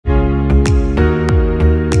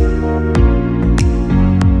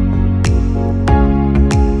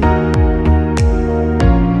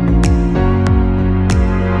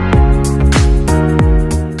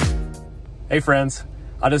friends,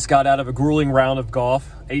 I just got out of a grueling round of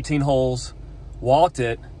golf, 18 holes, walked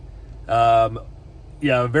it.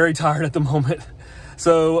 Yeah, very tired at the moment.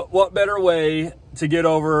 So what better way to get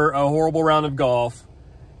over a horrible round of golf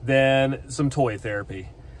than some toy therapy?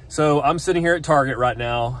 So I'm sitting here at Target right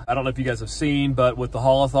now. I don't know if you guys have seen, but with the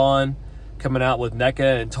Haulathon coming out with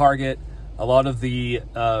NECA and Target, a lot of the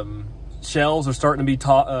shelves are starting to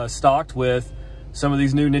be stocked with some of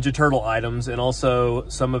these new Ninja Turtle items, and also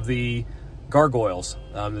some of the gargoyles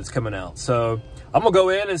that's coming out. So I'm gonna go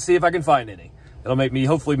in and see if I can find any. It'll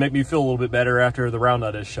hopefully make me feel a little bit better after the round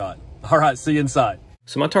I just shot. All right, see you inside.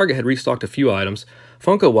 So my Target had restocked a few items.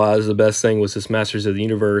 Funko-wise, the best thing was this Masters of the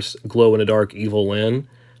Universe glow-in-the-dark Evil Lyn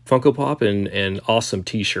Funko Pop and an awesome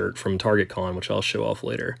t-shirt from Target Con, which I'll show off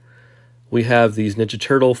later. We have these Ninja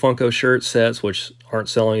Turtle Funko shirt sets, which aren't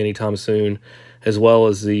selling anytime soon, as well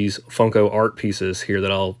as these Funko art pieces here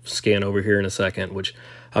that I'll scan over here in a second, which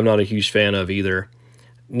I'm not a huge fan of either.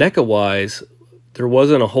 NECA-wise, there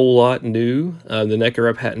wasn't a whole lot new. The NECA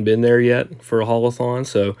rep hadn't been there yet for a Haulathon,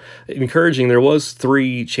 so encouraging. There was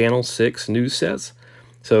 3 Channel 6 news sets.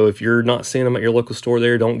 So if you're not seeing them at your local store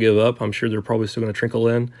there, don't give up. I'm sure they're probably still going to trickle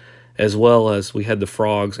in, as well as we had the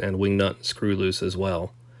Frogs and Wingnut and Screw Loose as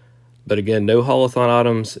well. But again, no Haulathon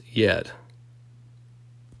items yet.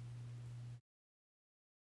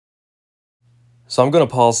 So I'm going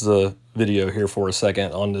to pause the video here for a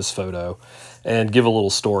second on this photo and give a little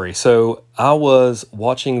story. So I was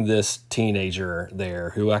watching this teenager there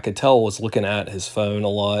who I could tell was looking at his phone a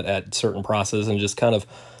lot at certain prices and just kind of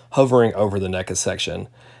hovering over the NECA section.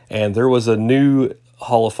 And there was a new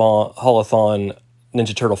Haulathon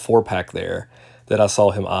Ninja Turtle 4-pack there that I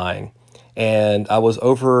saw him eyeing. And I was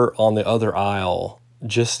over on the other aisle,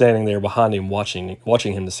 just standing there behind him, watching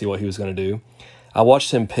him to see what he was going to do. I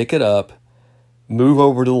watched him pick it up, move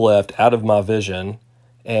over to the left out of my vision,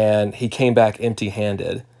 and he came back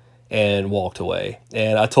empty-handed and walked away.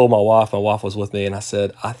 And I told my wife was with me, and I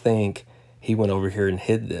said, I think he went over here and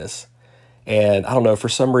hid this. And I don't know, for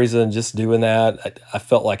some reason, just doing that, I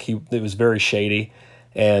felt like it was very shady.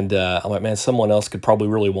 And I'm like, man, someone else could probably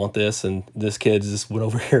really want this, and this kid just went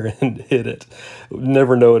over here and hid it.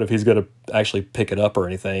 Never know if he's going to actually pick it up or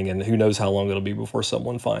anything, and who knows how long it'll be before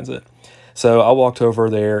someone finds it. So I walked over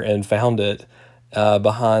there and found it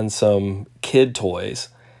behind some kid toys,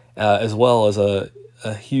 as well as a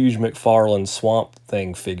huge McFarlane Swamp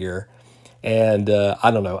Thing figure. And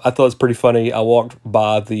I don't know, I thought it was pretty funny. I walked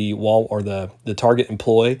by the Target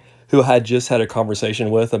employee who I had just had a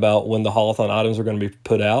conversation with about when the Haulathon items were going to be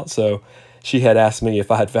put out. So she had asked me if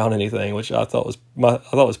I had found anything, which I thought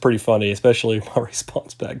was pretty funny, especially my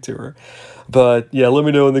response back to her. But yeah, let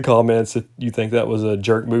me know in the comments if you think that was a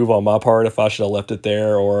jerk move on my part, if I should have left it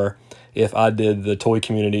there, or if I did the toy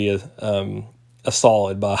community a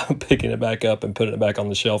solid by picking it back up and putting it back on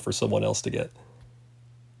the shelf for someone else to get.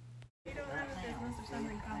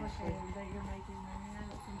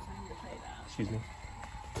 Excuse me.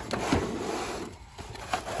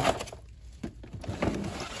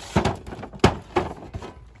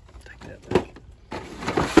 Take that back.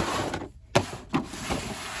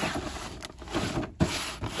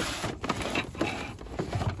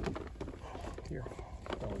 Here,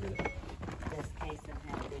 I'll get it. This case of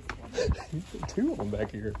how this You put 2 of them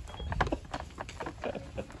back here.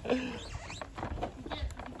 Did you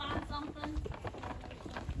find something?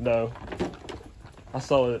 No. I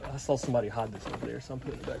saw somebody hide this over there, so I'm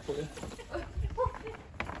putting it back for you.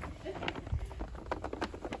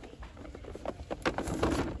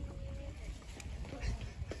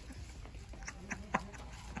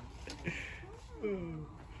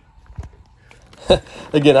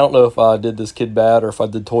 Again, I don't know if I did this kid bad or if I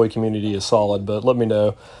did toy community a solid, but let me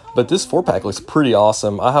know. But this 4-pack looks pretty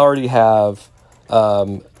awesome. I already have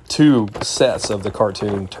 2 sets of the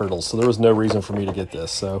cartoon turtles, so there was no reason for me to get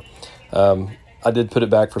this. So I did put it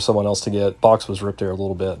back for someone else to get. Box was ripped there a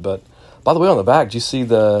little bit, but by the way, on the back, do you see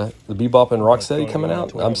the Bebop and Rocksteady coming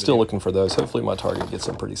out? I'm still looking for those. Hopefully my Target gets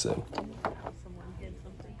them pretty soon.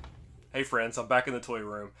 Hey friends, I'm back in the toy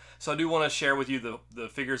room. So I do want to share with you the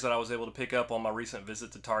figures that I was able to pick up on my recent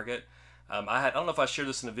visit to Target. I don't know if I shared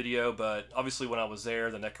this in a video, but obviously when I was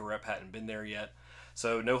there, the NECA rep hadn't been there yet.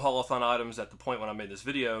 So no Haulathon items at the point when I made this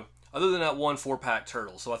video, other than that one 4-pack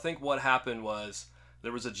turtle. So I think what happened was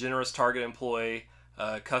there was a generous Target employee,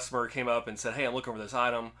 customer came up and said, hey, I'm looking for this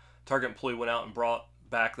item. Target employee went out and brought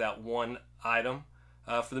back that one item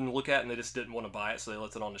for them to look at, and they just didn't want to buy it, so they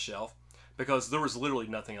left it on the shelf because there was literally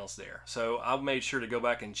nothing else there. So I made sure to go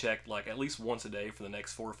back and check like at least once a day for the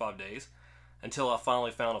next 4 or 5 days until I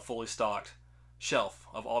finally found a fully stocked shelf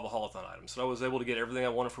of all the Haulathon items. So I was able to get everything I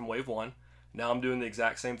wanted from Wave 1. Now I'm doing the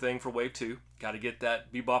exact same thing for Wave 2. Got to get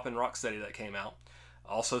that Bebop and Rocksteady that came out.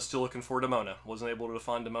 Also still looking for Demona. Wasn't able to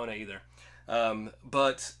find Demona either.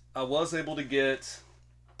 But I was able to get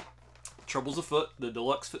Troubles Afoot, the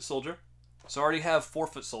Deluxe Foot Soldier. So I already have 4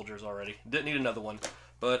 Foot Soldiers already. Didn't need another one.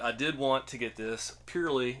 But I did want to get this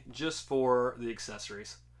purely just for the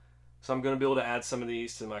accessories. So I'm going to be able to add some of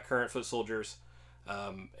these to my current Foot Soldiers.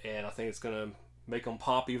 And I think it's going to make them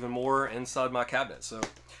pop even more inside my cabinet. So,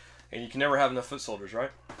 and you can never have enough Foot Soldiers,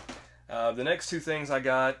 right? The next 2 things I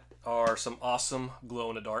got are some awesome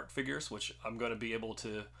glow-in-the-dark figures, which I'm going to be able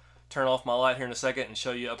to turn off my light here in a second and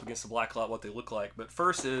show you up against the black light what they look like. But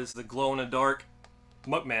first is the glow-in-the-dark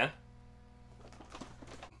Muckman.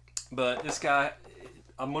 But this guy,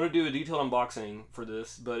 I'm going to do a detailed unboxing for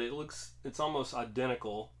this, but it's almost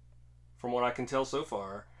identical from what I can tell so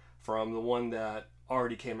far from the one that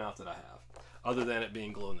already came out that I have, other than it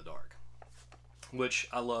being glow-in-the-dark, which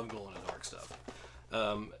I love glow-in-the-dark stuff.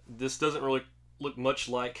 This doesn't really look much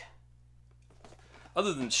like,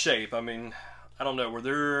 other than shape. I mean, I don't know, were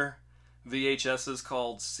there VHSs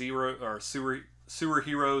called Sewer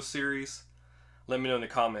Heroes series? Let me know in the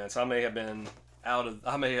comments. I may have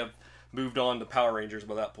moved on to Power Rangers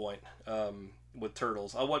by that point, with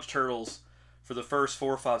Turtles. I watched Turtles for the first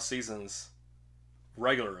 4 or 5 seasons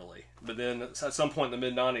regularly, but then at some point in the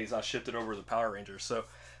mid-90s I shifted over to the Power Rangers, so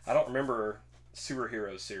I don't remember Sewer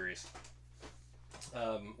Heroes series.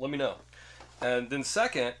 Let me know. And then the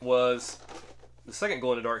second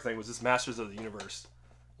glow-in-the-dark thing was this Masters of the Universe,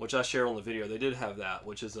 which I shared on the video. They did have that,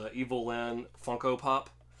 which is a Evil Lyn Funko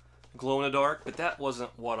Pop glow-in-the-dark, but that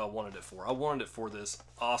wasn't what I wanted it for. I wanted it for this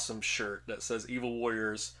awesome shirt that says Evil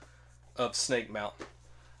Warriors of Snake Mountain.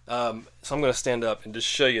 So I'm going to stand up and just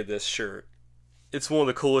show you this shirt. It's one of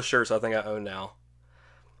the coolest shirts I think I own now.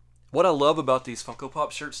 What I love about these Funko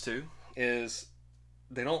Pop shirts too is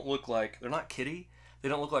they don't look like, they're not kitty. They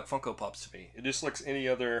don't look like Funko Pops to me. It just looks any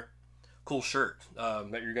other cool shirt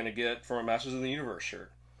that you're going to get from a Masters of the Universe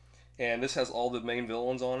shirt. And this has all the main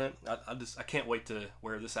villains on it. I can't wait to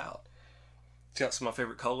wear this out. It's got some of my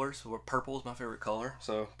favorite colors. Purple is my favorite color.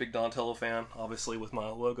 So, big Donatello fan, obviously, with my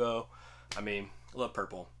logo. I mean, I love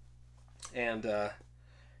purple. And,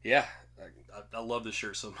 yeah, I love this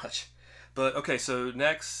shirt so much. But, okay, so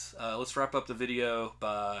next, let's wrap up the video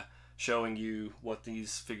by showing you what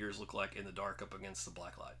these figures look like in the dark up against the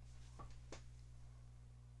black light.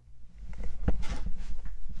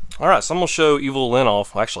 Alright, so I'm going to show Evil Lyn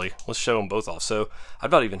off. Actually, let's show them both off. So, I've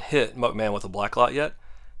not even hit Muckman with a black light yet.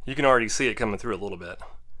 You can already see it coming through a little bit.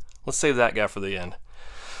 Let's save that guy for the end.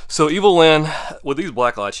 So, Evil Lyn, with these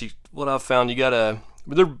black lights, what I've found, you gotta...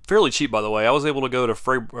 They're fairly cheap, by the way. I was able to go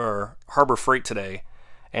to Harbor Freight today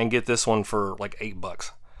and get this one for like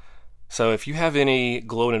 $8. So, if you have any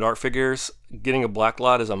glow-in-the-dark figures, getting a black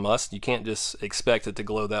light is a must. You can't just expect it to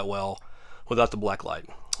glow that well without the black light.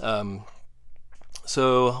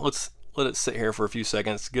 So let's let it sit here for a few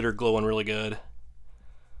seconds, get her glowing really good.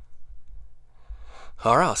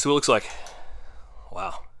 Alright, see what it looks like.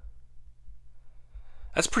 Wow.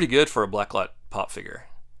 That's pretty good for a blacklight pop figure.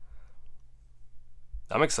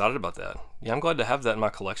 I'm excited about that. Yeah, I'm glad to have that in my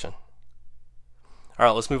collection.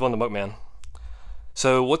 Alright, let's move on to Muckman.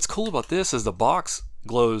 So what's cool about this is the box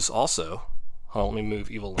glows also. Hold on, let me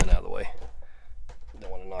move Evil Lyn out of the way.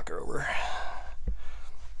 Don't want to knock her over.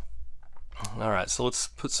 Alright, so let's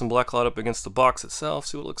put some black light up against the box itself,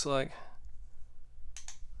 see what it looks like.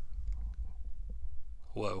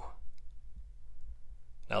 Whoa.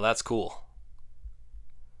 Now that's cool.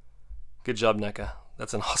 Good job, NECA.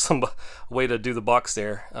 That's an awesome way to do the box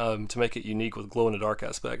there, to make it unique with glow-in-the-dark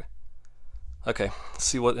aspect. Okay, let's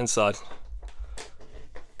see what inside.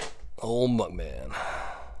 Old Muckman.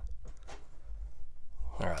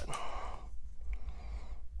 Alright.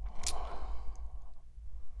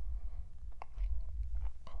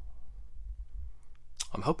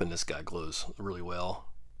 I'm hoping this guy glows really well.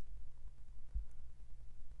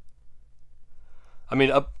 I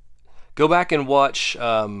mean, go back and watch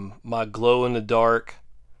my glow-in-the-dark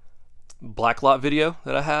blacklight video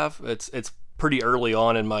that I have. It's pretty early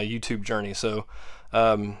on in my YouTube journey, so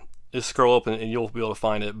just scroll up and you'll be able to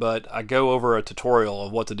find it. But I go over a tutorial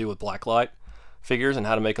of what to do with blacklight figures and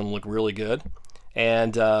how to make them look really good.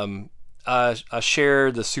 And I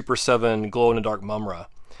shared the Super 7 glow-in-the-dark Mumra.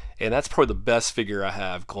 And that's probably the best figure I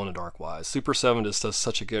have glow-in-the-dark wise. Super 7 just does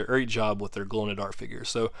such a great job with their glow-in-the-dark figures.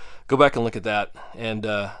 So go back and look at that, and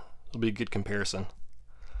it'll be a good comparison.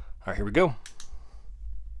 All right, here we go.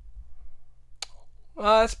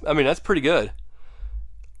 I mean, that's pretty good.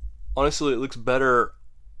 Honestly, it looks better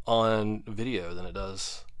on video than it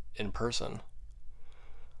does in person.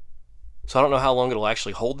 So I don't know how long it'll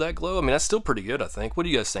actually hold that glow. I mean, that's still pretty good, I think. What do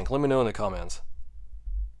you guys think? Let me know in the comments.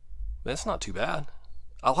 That's not too bad.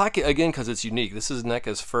 I like it, again, because it's unique. This is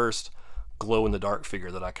NECA's first glow-in-the-dark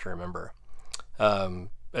figure that I can remember.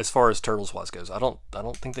 As far as Turtles-wise goes, I don't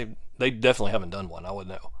think they definitely haven't done one. I would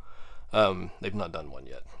know. They've not done one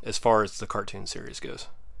yet, as far as the cartoon series goes.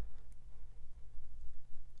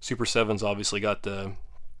 Super 7's obviously got the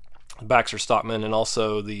Baxter Stockman and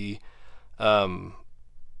also the Mutagen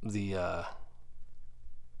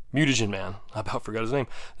Man. I about forgot his name.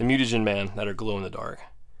 The Mutagen Man that are glow in the dark.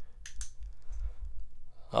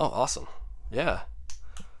 Oh, awesome. Yeah.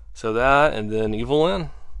 So that, and then Evil Lyn.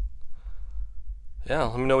 Yeah,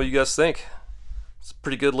 let me know what you guys think. It's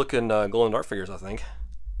pretty good looking glow in the dark figures, I think.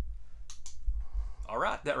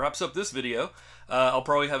 Alright, that wraps up this video. I'll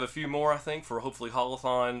probably have a few more, I think, for hopefully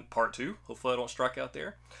Haulathon Part 2. Hopefully I don't strike out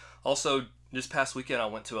there. Also, this past weekend I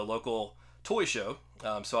went to a local toy show,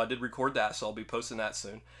 so I did record that, so I'll be posting that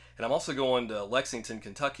soon. And I'm also going to Lexington,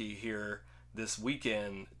 Kentucky here this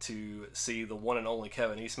weekend to see the one and only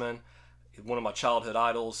Kevin Eastman, one of my childhood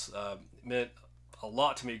idols. Meant a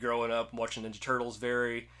lot to me growing up watching Ninja Turtles.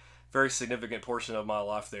 Very significant portion of my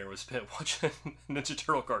life there was spent watching Ninja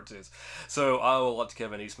Turtle cartoons. So I owe a lot to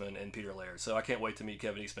Kevin Eastman and Peter Laird. So I can't wait to meet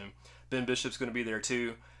Kevin Eastman. Ben Bishop's going to be there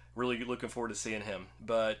too. Really looking forward to seeing him.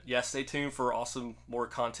 But yeah, stay tuned for awesome more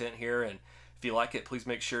content here. And if you like it, please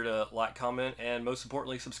make sure to like, comment, and most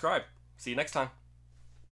importantly, subscribe. See you next time.